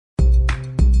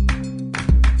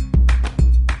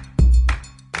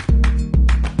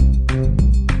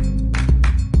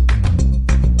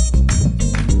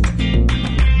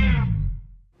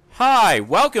Hi,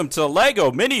 welcome to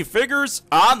LEGO Minifigures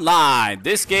Online.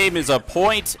 This game is a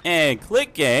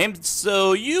point-and-click game,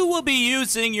 so you will be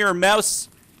using your mouse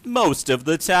most of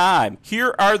the time.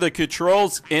 Here are the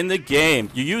controls in the game.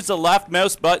 You use the left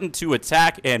mouse button to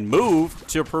attack and move.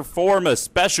 To perform a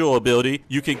special ability,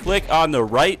 you can click on the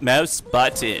right mouse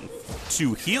button.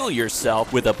 To heal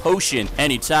yourself with a potion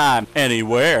anytime,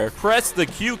 anywhere, press the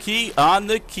Q key on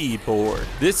the keyboard.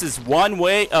 This is one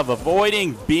way of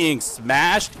avoiding being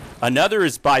smashed. Another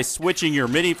is by switching your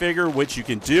minifigure, which you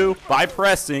can do by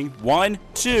pressing 1,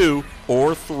 2,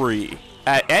 or 3.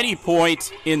 At any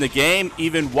point in the game,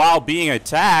 even while being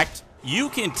attacked, you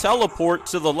can teleport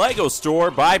to the LEGO store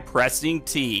by pressing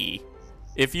T.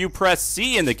 If you press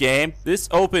C in the game, this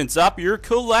opens up your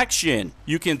collection.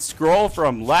 You can scroll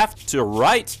from left to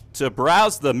right to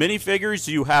browse the minifigures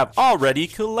you have already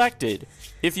collected.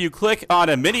 If you click on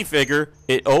a minifigure,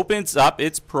 it opens up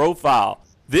its profile.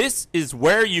 This is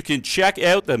where you can check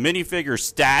out the minifigure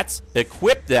stats,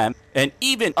 equip them, and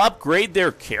even upgrade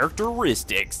their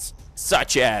characteristics,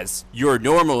 such as your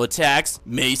normal attacks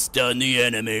may stun the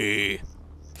enemy.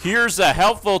 Here's a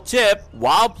helpful tip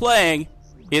while playing.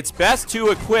 It's best to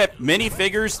equip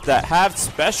minifigures that have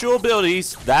special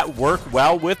abilities that work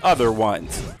well with other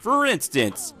ones. For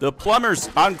instance, the plumber's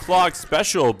unclog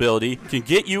special ability can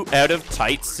get you out of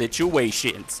tight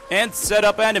situations and set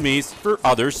up enemies for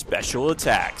other special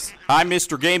attacks. I'm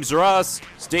MrGamesRus.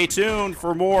 Stay tuned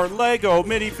for more LEGO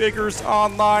Minifigures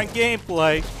Online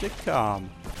gameplay to come.